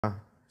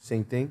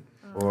Same thing?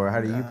 Or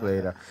how do you play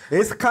it?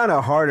 It's kind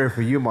of harder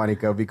for you,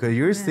 Monica, because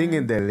you're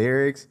singing the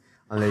lyrics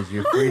unless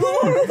you're free.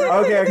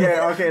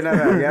 Okay. No.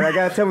 Yeah, I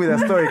gotta tell me that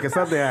story because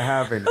something had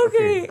happened.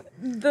 Okay.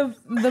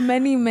 The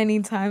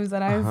many times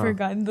that I've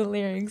forgotten the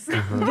lyrics.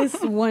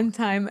 This one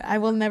time I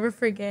will never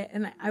forget,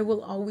 and I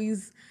will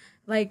always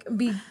like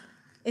be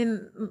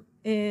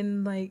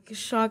in like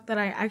shock that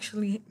I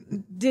actually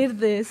did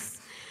this.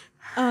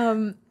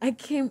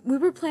 We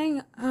were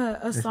playing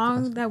a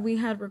song that we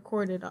had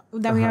recorded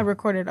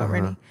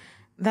already.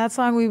 That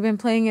song, we've been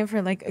playing it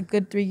for like a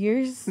good 3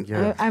 years.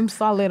 Yeah. I'm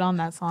solid on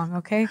that song,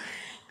 okay?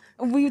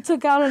 We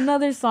took out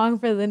another song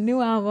for the new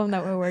album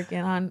that we're working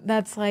on.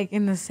 That's like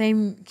in the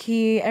same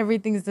key.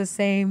 Everything's the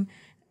same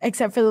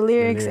except for the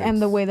lyrics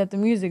and the way that the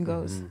music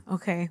goes.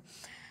 Okay.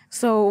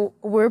 So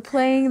we're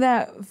playing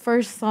that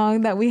first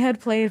song that we had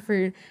played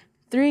for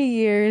 3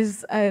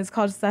 years. It's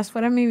called Estás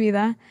Fuera Mi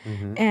Vida.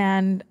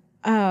 And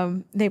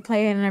they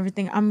play it and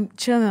everything. I'm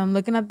chilling. I'm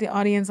looking at the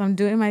audience. I'm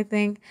doing my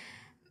thing.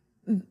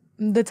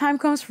 The time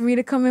comes for me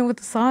to come in with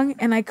the song,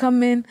 and I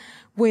come in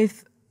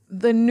with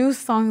the new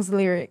song's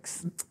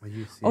lyrics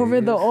over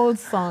the old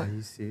song. Are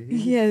you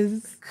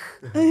serious?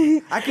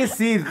 Yes. I can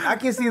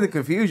see the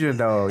confusion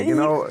though. You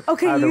know.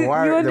 Okay, you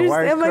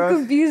understand my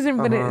confusion,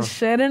 but it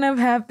shouldn't have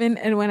happened.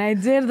 And when I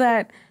did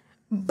that,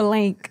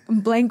 blank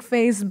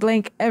face,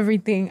 blank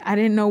everything. I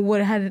didn't know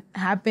what had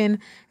happened,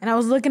 and I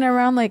was looking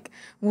around like,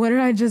 what did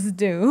I just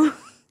do?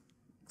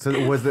 So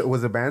was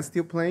the band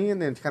still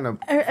playing and kind of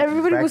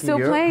everybody was still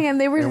playing, and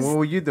they were. And what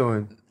were you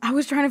doing? I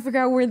was trying to figure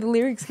out where the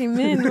lyrics came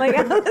in. Like,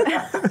 Dang,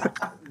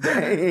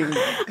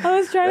 I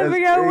was trying to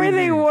figure out where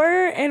they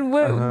were and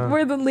what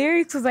were the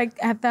lyrics. Cause like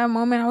at that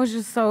moment, I was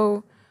just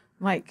so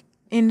like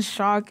in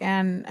shock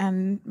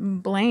and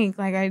blank.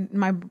 Like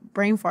my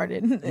brain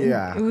farted.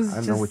 Yeah, it was.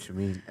 I know what you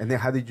mean. And then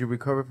how did you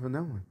recover from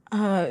that one?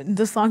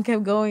 The song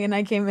kept going, and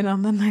I came in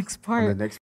on the next part.